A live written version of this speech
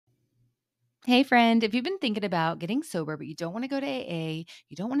Hey, friend, if you've been thinking about getting sober, but you don't want to go to AA,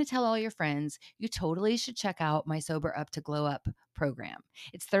 you don't want to tell all your friends, you totally should check out my Sober Up to Glow Up program.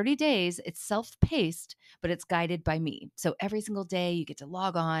 It's 30 days, it's self paced, but it's guided by me. So every single day you get to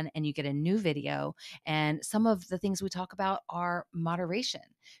log on and you get a new video. And some of the things we talk about are moderation,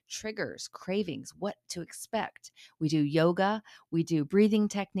 triggers, cravings, what to expect. We do yoga, we do breathing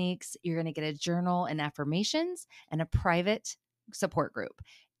techniques. You're going to get a journal and affirmations and a private support group.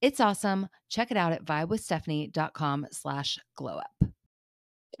 It's awesome. Check it out at vibewithstephanie.com/glowup.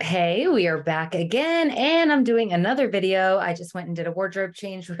 Hey, we are back again, and I'm doing another video. I just went and did a wardrobe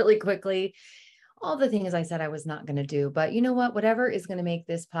change really quickly. All the things I said I was not going to do, but you know what? Whatever is going to make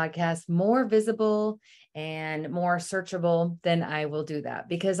this podcast more visible and more searchable, then I will do that.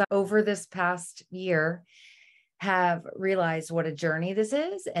 Because over this past year, have realized what a journey this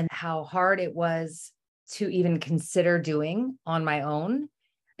is and how hard it was to even consider doing on my own.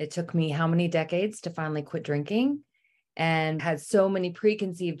 It took me how many decades to finally quit drinking, and had so many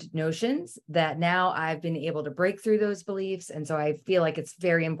preconceived notions that now I've been able to break through those beliefs. And so I feel like it's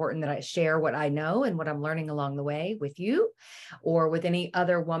very important that I share what I know and what I'm learning along the way with you or with any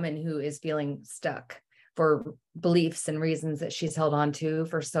other woman who is feeling stuck for beliefs and reasons that she's held on to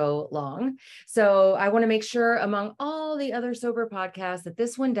for so long. So I want to make sure among all the other sober podcasts that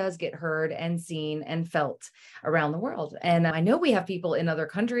this one does get heard and seen and felt around the world. And I know we have people in other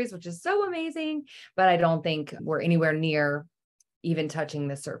countries, which is so amazing, but I don't think we're anywhere near even touching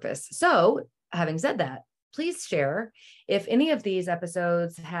the surface. So having said that, please share if any of these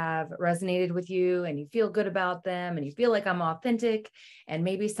episodes have resonated with you and you feel good about them and you feel like I'm authentic and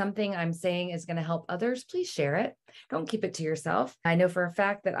maybe something I'm saying is going to help others. Please share it. Don't keep it to yourself. I know for a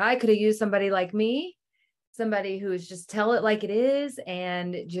fact that I could have used somebody like me, somebody who's just tell it like it is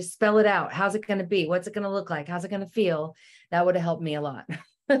and just spell it out. How's it going to be? What's it going to look like? How's it going to feel? That would have helped me a lot.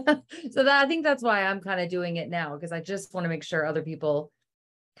 So I think that's why I'm kind of doing it now, because I just want to make sure other people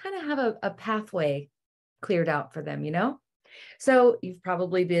kind of have a pathway cleared out for them, you know? So you've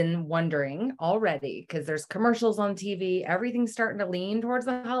probably been wondering already, because there's commercials on TV, everything's starting to lean towards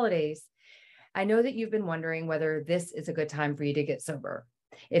the holidays. I know that you've been wondering whether this is a good time for you to get sober.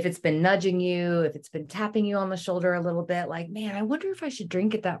 If it's been nudging you, if it's been tapping you on the shoulder a little bit, like, man, I wonder if I should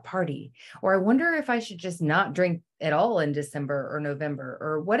drink at that party, or I wonder if I should just not drink at all in December or November,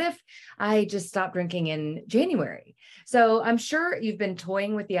 or what if I just stop drinking in January? So I'm sure you've been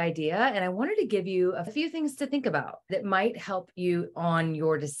toying with the idea, and I wanted to give you a few things to think about that might help you on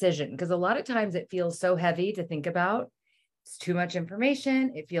your decision, because a lot of times it feels so heavy to think about. It's too much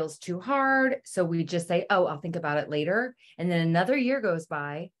information. It feels too hard. So we just say, oh, I'll think about it later. And then another year goes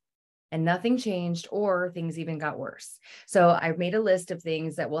by and nothing changed, or things even got worse. So I've made a list of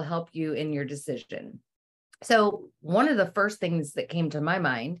things that will help you in your decision. So one of the first things that came to my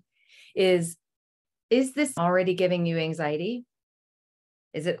mind is this already giving you anxiety?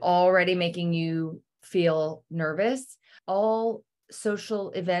 Is it already making you feel nervous? All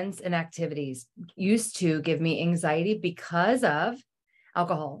social events and activities used to give me anxiety because of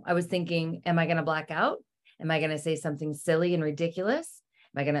alcohol. I was thinking, am I going to black out? Am I going to say something silly and ridiculous?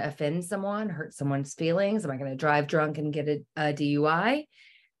 Am I going to offend someone, hurt someone's feelings? Am I going to drive drunk and get a DUI,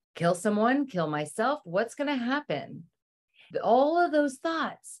 kill someone, kill myself? What's going to happen? All of those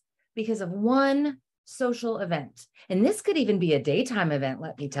thoughts because of one social event. And this could even be a daytime event,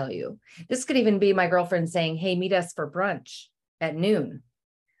 let me tell you. This could even be my girlfriend saying, hey, meet us for brunch at noon.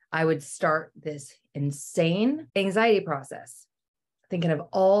 I would start this insane anxiety process, thinking of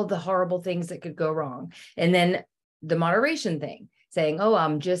all the horrible things that could go wrong. And then the moderation thing, saying, oh,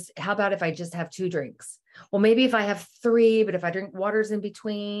 how about if I just have 2 drinks? Well, maybe if I have 3, but if I drink waters in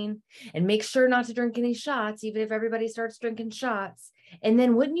between, and make sure not to drink any shots, even if everybody starts drinking shots. And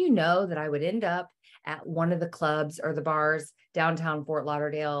then wouldn't you know that I would end up at one of the clubs or the bars downtown Fort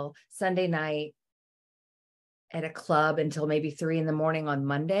Lauderdale Sunday night, at a club until maybe 3 a.m. on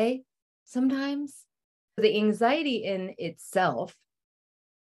Monday sometimes. The anxiety in itself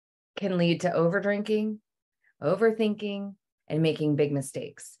can lead to over drinking, overthinking, and making big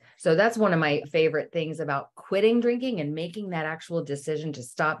mistakes. So that's one of my favorite things about quitting drinking and making that actual decision to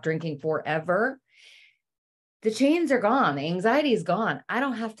stop drinking forever. The chains are gone. The anxiety is gone. I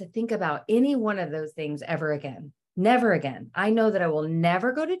don't have to think about any one of those things ever again. Never again. I know that I will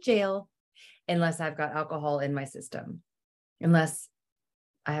never go to jail unless I've got alcohol in my system, unless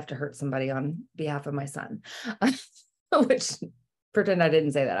I have to hurt somebody on behalf of my son, which pretend I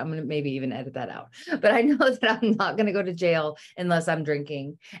didn't say that. I'm going to maybe even edit that out. But I know that I'm not going to go to jail unless I'm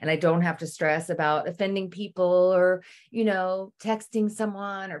drinking, and I don't have to stress about offending people or, texting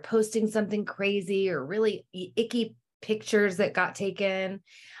someone or posting something crazy or really icky pictures that got taken.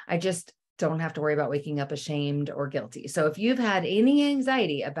 I just don't have to worry about waking up ashamed or guilty. So if you've had any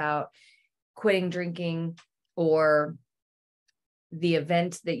anxiety about quitting drinking or the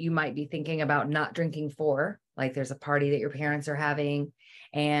event that you might be thinking about not drinking for, like there's a party that your parents are having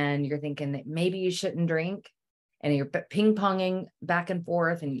and you're thinking that maybe you shouldn't drink, and you're ping-ponging back and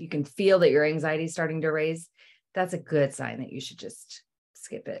forth and you can feel that your anxiety is starting to raise, that's a good sign that you should just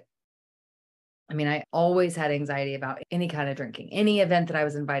skip it. I mean, I always had anxiety about any kind of drinking, any event that I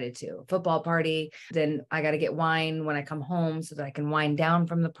was invited to, football party, then I got to get wine when I come home so that I can wind down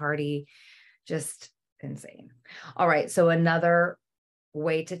from the party. Just insane. All right. So another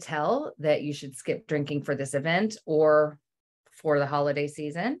way to tell that you should skip drinking for this event or for the holiday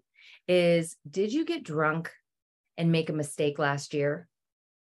season is, did you get drunk and make a mistake last year?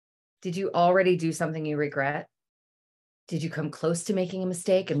 Did you already do something you regret? Did you come close to making a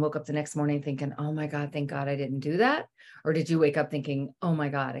mistake and woke up the next morning thinking, oh my God, thank God I didn't do that? Or did you wake up thinking, oh my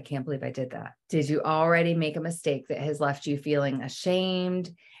God, I can't believe I did that? Did you already make a mistake that has left you feeling ashamed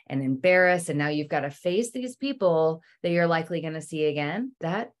and embarrassed? And now you've got to face these people that you're likely going to see again.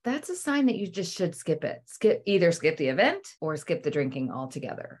 That's a sign that you just should skip it. Either skip the event or skip the drinking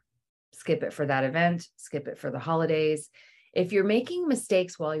altogether. Skip it for that event, skip it for the holidays. If you're making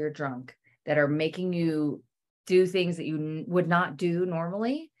mistakes while you're drunk that are making you do things that you would not do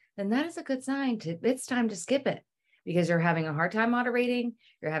normally, then that is a good sign it's time to skip it, because you're having a hard time moderating,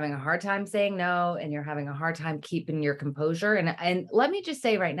 you're having a hard time saying no, and you're having a hard time keeping your composure. And let me just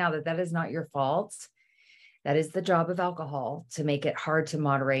say right now that is not your fault. That is the job of alcohol, to make it hard to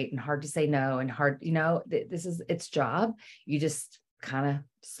moderate and hard to say no and hard, this is its job. You just kind of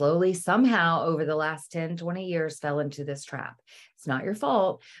slowly somehow over the last 10, 20 years fell into this trap. It's not your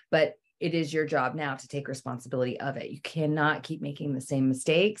fault, but it is your job now to take responsibility of it. You cannot keep making the same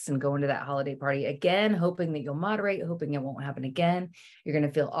mistakes and go into that holiday party again, hoping that you'll moderate, hoping it won't happen again. You're going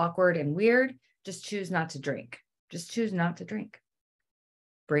to feel awkward and weird. Just choose not to drink. Just choose not to drink.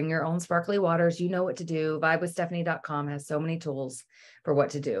 Bring your own sparkly waters. You know what to do. 𝗚𝗹ście.com has so many tools for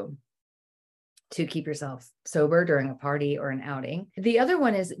what to do to keep yourself sober during a party or an outing. The other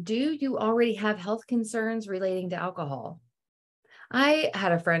one is, do you already have health concerns relating to alcohol? I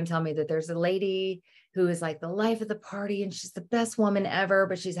had a friend tell me that there's a lady who is like the life of the party and she's the best woman ever,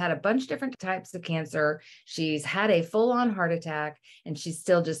 but she's had a bunch of different types of cancer. She's had a full-on heart attack and she's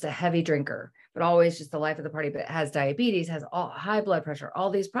still just a heavy drinker, but always just the life of the party, but has diabetes, has high blood pressure, all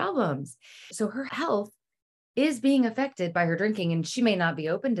these problems. So her health is being affected by her drinking, and she may not be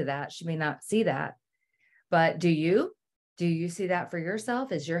open to that. She may not see that, but do you see that for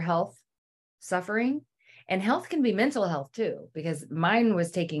yourself? Is your health suffering? And health can be mental health too, because mine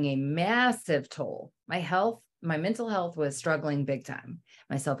was taking a massive toll. My mental health was struggling big time.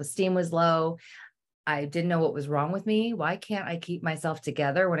 My self-esteem was low. I didn't know what was wrong with me. Why can't I keep myself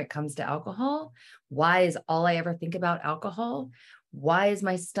together when it comes to alcohol? Why is all I ever think about alcohol? Why is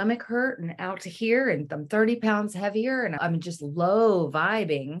my stomach hurt and out to here and I'm 30 pounds heavier and I'm just low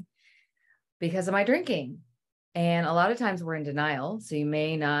vibing because of my drinking? And a lot of times we're in denial, so you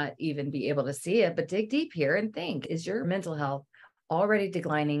may not even be able to see it, but dig deep here and think, is your mental health already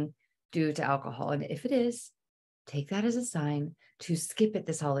declining due to alcohol? And if it is, take that as a sign to skip it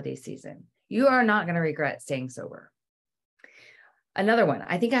this holiday season. You are not going to regret staying sober. Another one,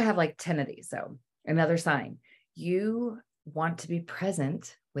 I think I have like 10 of these. So another sign, you want to be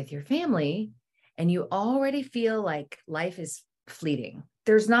present with your family and you already feel like life is fleeting.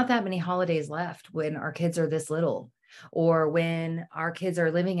 There's not that many holidays left when our kids are this little, or when our kids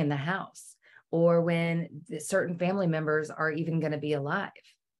are living in the house, or when certain family members are even going to be alive.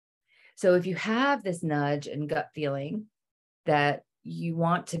 So if you have this nudge and gut feeling that you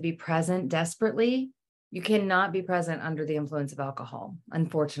want to be present desperately, you cannot be present under the influence of alcohol.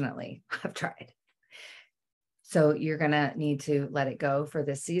 Unfortunately, I've tried. So you're going to need to let it go for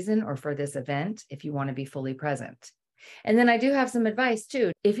this season or for this event if you want to be fully present. And then I do have some advice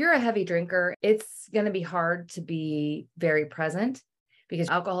too. If you're a heavy drinker, it's going to be hard to be very present because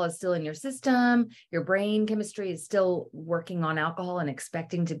alcohol is still in your system. Your brain chemistry is still working on alcohol and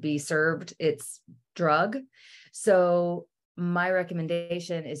expecting to be served its drug. So my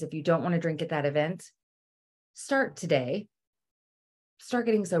recommendation is, if you don't want to drink at that event, start today. Start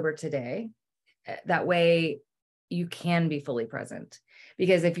getting sober today. That way you can be fully present.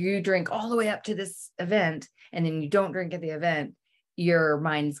 Because if you drink all the way up to this event and then you don't drink at the event, your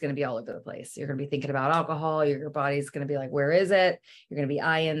mind's going to be all over the place. You're going to be thinking about alcohol. Your body's going to be like, where is it? You're going to be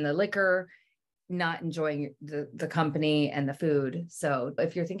eyeing the liquor, not enjoying the company and the food. So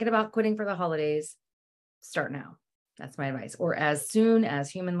if you're thinking about quitting for the holidays, start now. That's my advice, or as soon as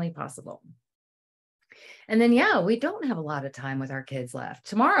humanly possible. And then, yeah, we don't have a lot of time with our kids left.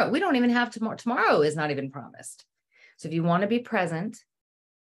 Tomorrow, we don't even have tomorrow. Tomorrow is not even promised. So if you want to be present,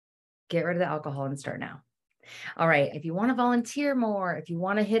 get rid of the alcohol and start now. All right. If you want to volunteer more, if you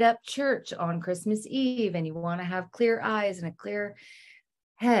want to hit up church on Christmas Eve and you want to have clear eyes and a clear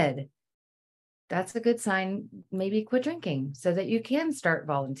head, that's a good sign. Maybe quit drinking so that you can start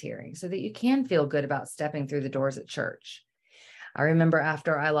volunteering, so that you can feel good about stepping through the doors at church. I remember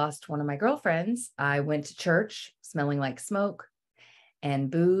after I lost one of my girlfriends, I went to church smelling like smoke and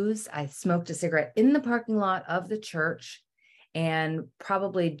booze. I smoked a cigarette in the parking lot of the church and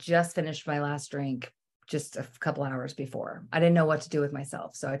probably just finished my last drink just a couple hours before. I didn't know what to do with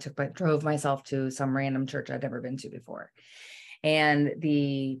myself. So I drove myself to some random church I'd never been to before. And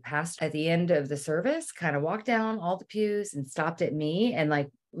the pastor at the end of the service kind of walked down all the pews and stopped at me and like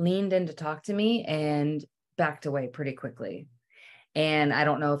leaned in to talk to me and backed away pretty quickly. And I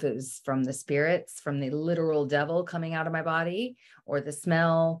don't know if it was from the spirits, from the literal devil coming out of my body, or the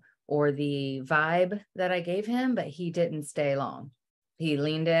smell or the vibe that I gave him, but he didn't stay long. He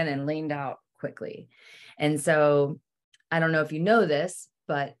leaned in and leaned out quickly. And so I don't know if you know this,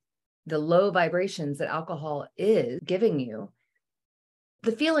 but the low vibrations that alcohol is giving you,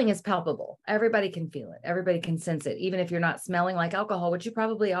 the feeling is palpable. Everybody can feel it. Everybody can sense it. Even if you're not smelling like alcohol, which you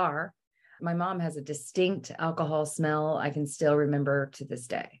probably are. My mom has a distinct alcohol smell I can still remember to this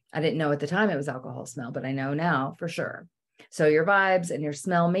day. I didn't know at the time it was alcohol smell, but I know now for sure. So your vibes and your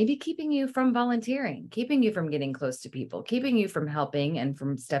smell may be keeping you from volunteering, keeping you from getting close to people, keeping you from helping and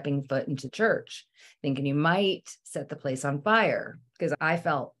from stepping foot into church, thinking you might set the place on fire, because I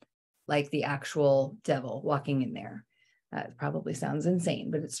felt like the actual devil walking in there. That probably sounds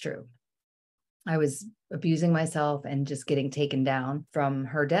insane, but it's true. I was abusing myself and just getting taken down from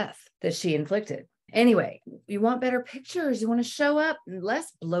her death that she inflicted. Anyway, you want better pictures. You want to show up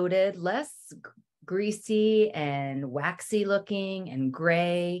less bloated, less greasy and waxy looking and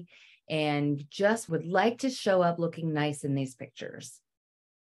gray, and just would like to show up looking nice in these pictures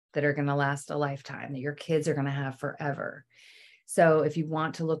that are going to last a lifetime, that your kids are going to have forever. So if you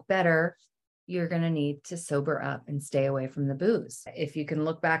want to look better, you're going to need to sober up and stay away from the booze. If you can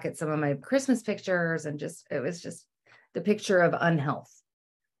look back at some of my Christmas pictures and it was just the picture of unhealth.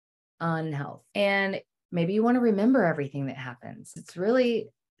 And maybe you want to remember everything that happens. It's really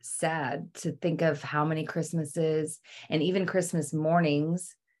sad to think of how many Christmases and even Christmas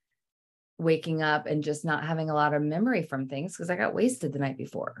mornings, waking up and just not having a lot of memory from things because I got wasted the night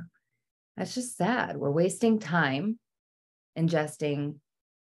before. That's just sad. We're wasting time ingesting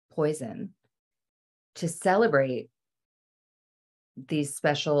poison to celebrate these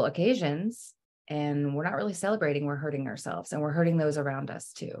special occasions, and we're not really celebrating. We're hurting ourselves, and we're hurting those around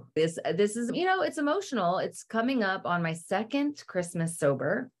us too. This is, it's emotional. It's coming up on my second Christmas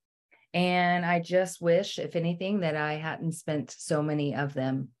sober, and I just wish, if anything, that I hadn't spent so many of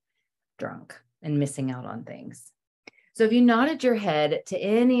them drunk and missing out on things. So if you nodded your head to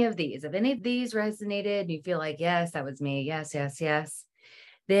any of these, if any of these resonated, and you feel like, yes, that was me, yes, yes, yes,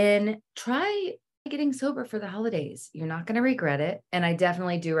 then try getting sober for the holidays. You're not going to regret it. And I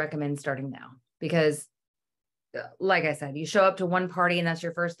definitely do recommend starting now, because like I said, you show up to one party and that's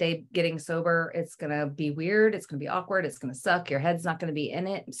your first day getting sober. It's going to be weird. It's going to be awkward. It's going to suck. Your head's not going to be in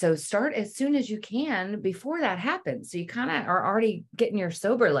it. So start as soon as you can before that happens. So you kind of are already getting your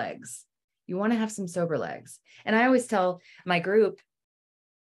sober legs. You want to have some sober legs. And I always tell my group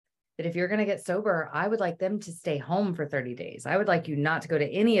that if you're going to get sober, I would like them to stay home for 30 days. I would like you not to go to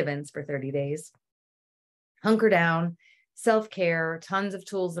any events for 30 days. Hunker down, self-care, tons of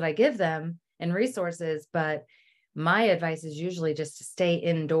tools that I give them and resources. But my advice is usually just to stay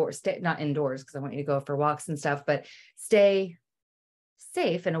indoors, not indoors, because I want you to go for walks and stuff, but stay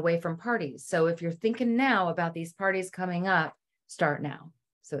safe and away from parties. So if you're thinking now about these parties coming up, start now,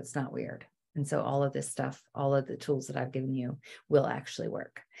 so it's not weird. And so all of this stuff, all of the tools that I've given you will actually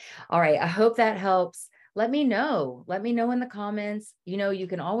work. All right. I hope that helps. Let me know. Let me know in the comments. You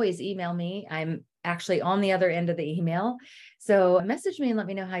can always email me. I'm actually on the other end of the email. So message me and let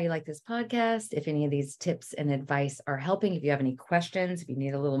me know how you like this podcast. If any of these tips and advice are helping, if you have any questions, if you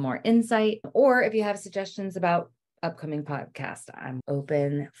need a little more insight, or if you have suggestions about upcoming podcasts, I'm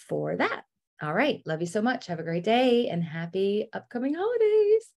open for that. All right. Love you so much. Have a great day and happy upcoming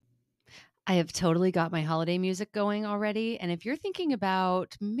holidays. I have totally got my holiday music going already. And if you're thinking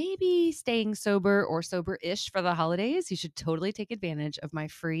about maybe staying sober or sober-ish for the holidays, you should totally take advantage of my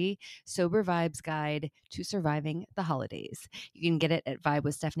free Sober Vibes Guide to Surviving the Holidays. You can get it at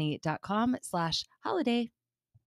vibewithstephanie.com/holiday.